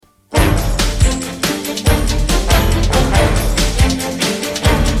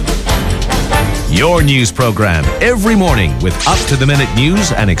Your news program every morning with up-to-the-minute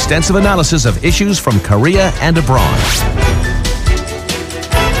news and extensive analysis of issues from Korea and abroad.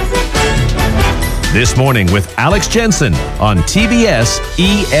 This morning with Alex Jensen on TBS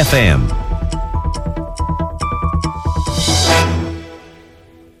EFM.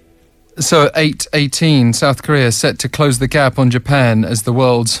 So at 8:18, South Korea is set to close the gap on Japan as the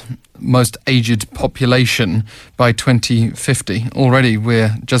world's most aged population by 2050. Already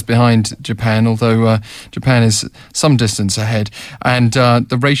we're just behind Japan, although Japan is some distance ahead. And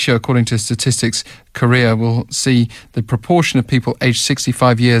the ratio, according to statistics, Korea will see the proportion of people aged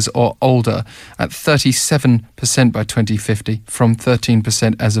 65 years or older at 37% by 2050 from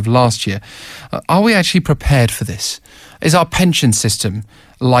 13% as of last year. Are we actually prepared for this? Is our pension system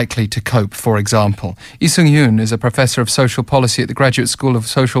likely to cope, for example? Lee Seung-Yoon is a professor of social policy at the Graduate School of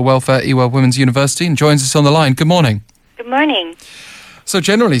Social Welfare, Ewha Women's University, and joins us on the line. Good morning. Good morning. So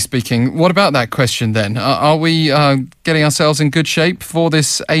generally speaking, what about that question then? Are we getting ourselves in good shape for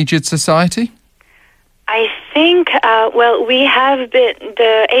this aged society? I think, we have been,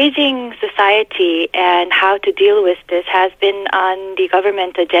 the aging society and how to deal with this has been on the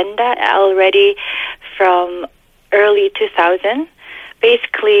government agenda already from early 2000.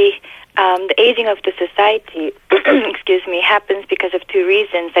 Basically, the aging of the society, happens because of two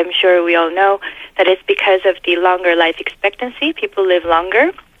reasons. I'm sure we all know that it's because of the longer life expectancy. People live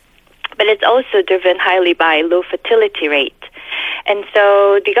longer, but it's also driven highly by low fertility rate. And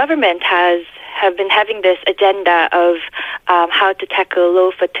so the government have been having this agenda of how to tackle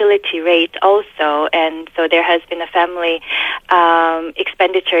low fertility rate also, and so there has been a family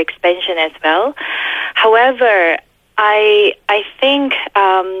expenditure expansion as well. However, I think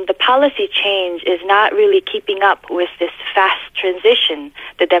the policy change is not really keeping up with this fast transition.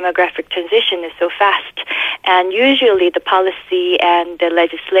 The demographic transition is so fast. And usually the policy and the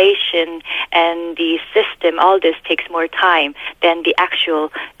legislation and the system, all this takes more time than the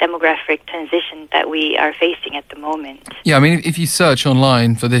actual demographic transition that we are facing at the moment. Yeah, I mean, if you search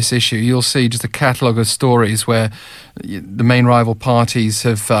online for this issue, you'll see just a catalogue of stories where the main rival parties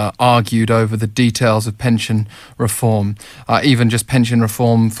have argued over the details of pension reform, even just pension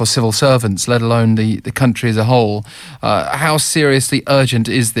reform for civil servants, let alone the country as a whole. How seriously urgent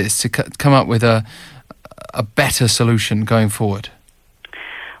is this to come up with a better solution going forward?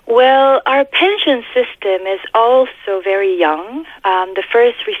 Well, our pension system is also very young. The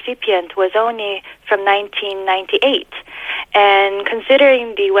first recipient was only from 1998. And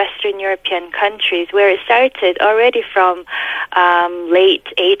considering the Western European countries, where it started already from late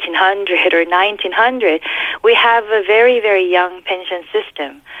 1800 or 1900, we have a very, very young pension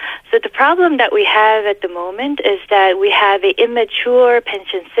system. So the problem that we have at the moment is that we have an immature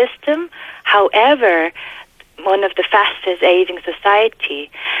pension system. However, one of the fastest aging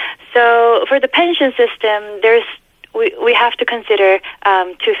society. So for the pension system, we have to consider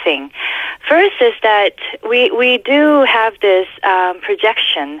two things. First is that we do have this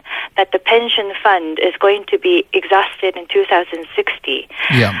projection that the pension fund is going to be exhausted in 2060.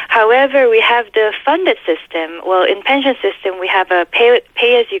 Yeah. However, we have the funded system. Well, in pension system, we have a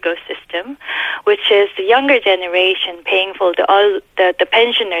pay-as-you-go system, which is the younger generation paying for all the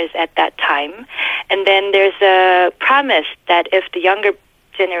pensioners at that time. And then there's a promise that if the younger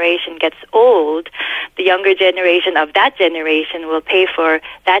generation gets old, the younger generation of that generation will pay for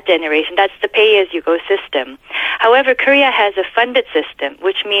that generation. That's the pay-as-you-go system. However, Korea has a funded system,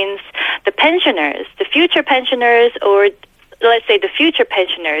 which means the pensioners, the future pensioners, or let's say the future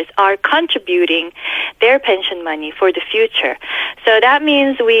pensioners are contributing their pension money for the future. So that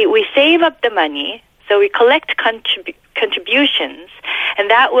means we save up the money, so we collect contributions, and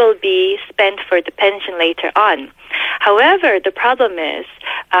that will be spent for the pension later on. However, the problem is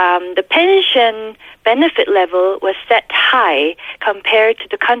the pension benefit level was set high compared to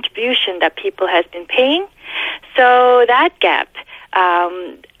the contribution that people has been paying. So that gap,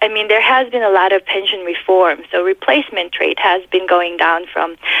 there has been a lot of pension reform. So replacement rate has been going down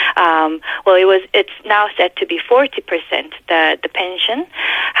from, it's now set to be 40%, the pension.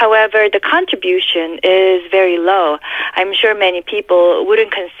 However, the contribution is very low. I'm sure many people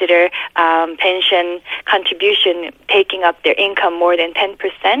wouldn't consider pension contribution taking up their income more than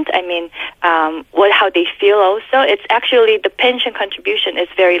 10%. How they feel also. It's actually the pension contribution is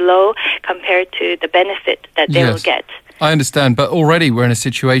very low compared to the benefit that they will get. I understand, but already we're in a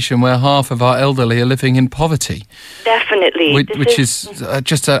situation where half of our elderly are living in poverty. Definitely. Which is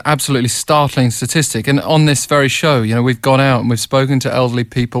just an absolutely startling statistic. And on this very show, we've gone out and we've spoken to elderly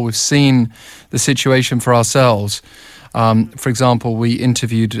people. We've seen the situation for ourselves. For example, we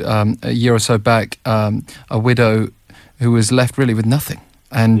interviewed a year or so back a widow who was left really with nothing.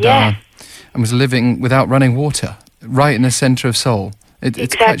 And and was living without running water, right in the centre of Seoul.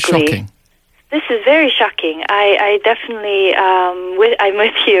 It's quite shocking. This is very shocking. I definitely, I'm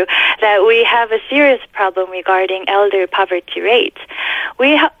with you that we have a serious problem regarding elder poverty rate.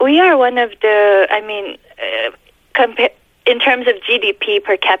 We are one of the, in terms of GDP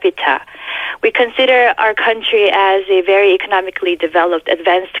per capita, we consider our country as a very economically developed,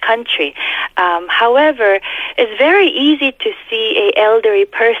 advanced country. However, it's very easy to see an elderly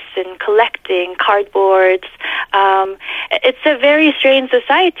person collecting cardboards. It's a very strange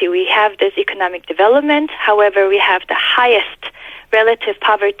society. We have this economic development. However, we have the highest relative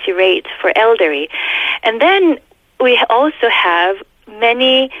poverty rate for elderly. And then we also have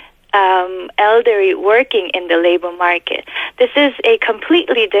many elderly working in the labor market. This is a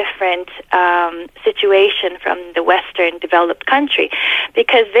completely different situation from the Western developed country,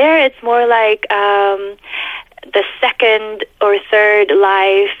 because there it's more like the second or third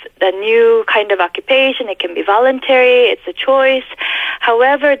life, a new kind of occupation. It can be voluntary, it's a choice.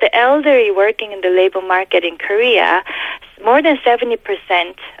 However, the elderly working in the labor market in Korea, more than 70%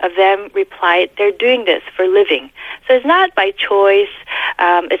 of them replied they're doing this for living. So it's not by choice,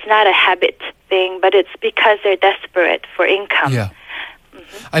 it's not a habit thing, but it's because they're desperate for income. Yeah.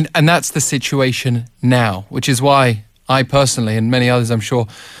 And that's the situation now, which is why I personally, and many others I'm sure,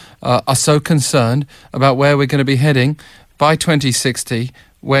 are so concerned about where we're going to be heading by 2060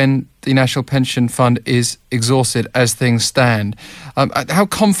 when the National Pension Fund is exhausted as things stand. How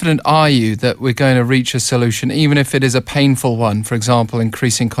confident are you that we're going to reach a solution, even if it is a painful one, for example,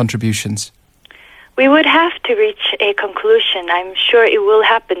 increasing contributions? We would have to reach a conclusion. I'm sure it will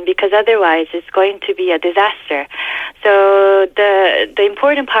happen, because otherwise it's going to be a disaster. So the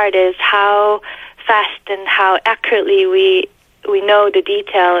important part is how fast and how accurately we know the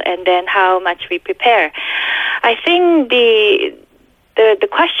detail, and then how much we prepare. I think the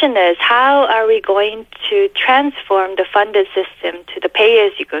question is, how are we going to transform the funded system to the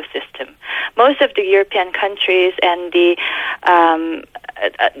pay-as-you-go system? Most of the European countries and the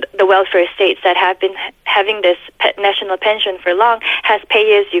welfare states that have been having this national pension for long has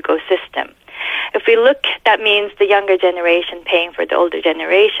pay-as-you-go system. If we look, that means the younger generation paying for the older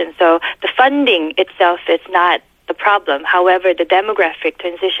generation. So the funding itself is not the problem. However, the demographic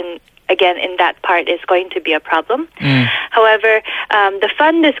transition, again, in that part is going to be a problem. However, the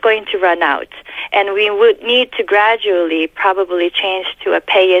fund is going to run out, and we would need to gradually probably change to a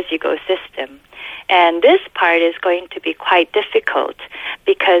pay-as-you-go system. And this part is going to be quite difficult,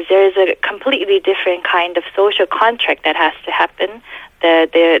 because there's a completely different kind of social contract that has to happen,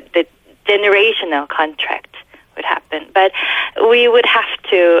 the generational contract would happen. But we would have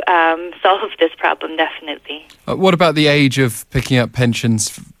to solve this problem, definitely. What about the age of picking up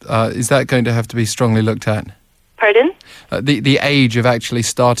pensions? Is that going to have to be strongly looked at? Pardon? The age of actually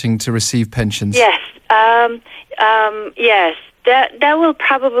starting to receive pensions? Yes. Yes. That will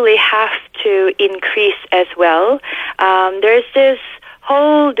probably have to increase as well. There's this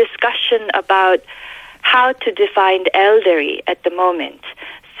whole discussion about how to define elderly at the moment.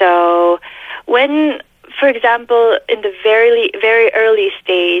 So when, for example, in the very, very early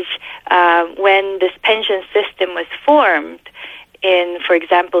stage, when this pension system was formed in, for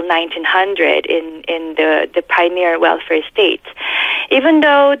example, 1900 in the pioneer welfare states, even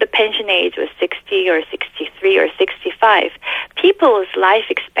though the pension age was 60 or 63 or 65, people's life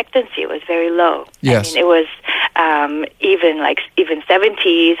expectancy was very low. Yes. I mean, it was even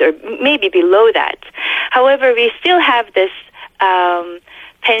 70s or maybe below that. However, we still have this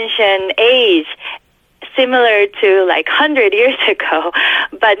pension age similar to like 100 years ago,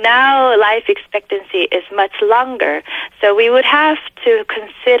 but now life expectancy is much longer. So we would have to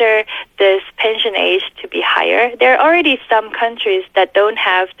consider this pension age to be higher. There are already some countries that don't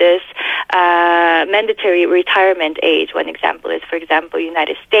have this mandatory retirement age. One example is, for example,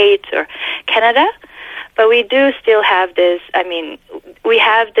 United States or Canada. But we do still have this, we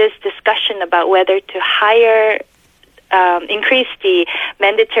have this discussion about whether to increase the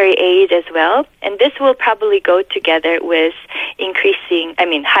mandatory age as well. And this will probably go together with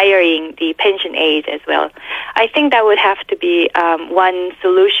hiring the pension age as well. I think that would have to be one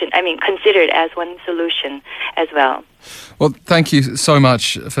solution, considered as one solution as well. Well, thank you so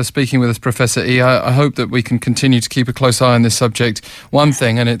much for speaking with us, Professor Lee. I hope that we can continue to keep a close eye on this subject. One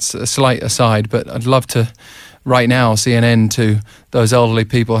thing, and it's a slight aside, but I'd love to right now see an end to those elderly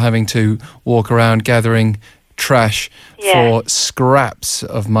people having to walk around gathering trash for scraps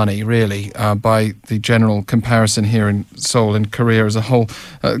of money, really, by the general comparison here in Seoul and Korea as a whole.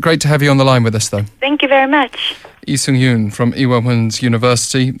 Great to have you on the line with us, though. Thank you very much. Lee Seung-Yoon from Ewha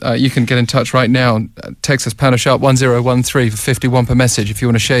University. You can get in touch right now. Text us pound sharp 1013 for 51 per message if you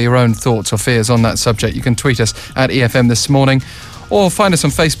want to share your own thoughts or fears on that subject. You can tweet us at EFM This Morning or find us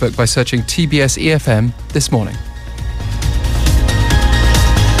on Facebook by searching TBS EFM This Morning.